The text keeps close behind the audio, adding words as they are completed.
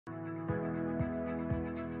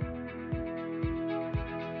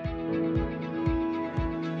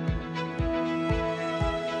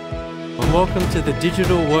and welcome to the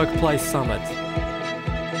Digital Workplace Summit.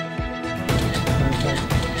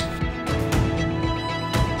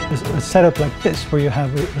 A setup like this, where you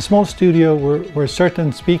have a small studio where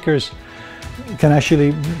certain speakers can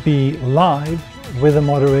actually be live with a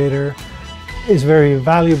moderator, is very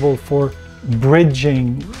valuable for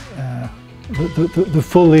bridging the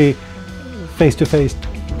fully face-to-face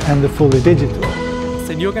and the fully digital.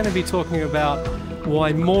 And you're going to be talking about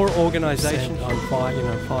why more organisations on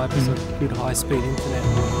 5% good high-speed internet.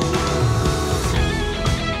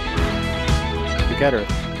 Together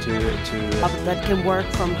that can work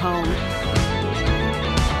from home.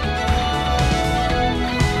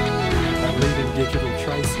 Leaving digital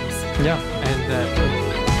traces. Yeah. And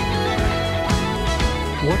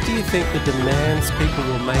what do you think the demands people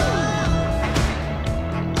will make?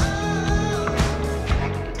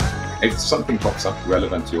 If something pops up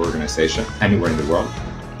relevant to your organization anywhere in the world,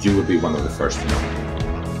 you will be one of the first to know.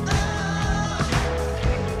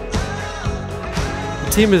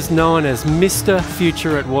 Tim is known as Mr.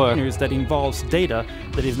 Future at Work. News that involves data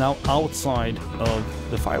that is now outside of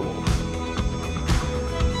the firewall.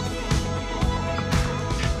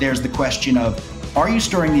 There's the question of, are you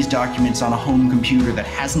storing these documents on a home computer that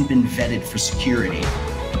hasn't been vetted for security?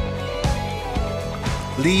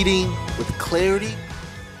 Leading with clarity,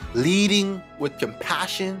 leading with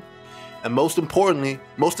compassion, and most importantly,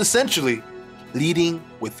 most essentially, leading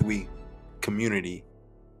with community.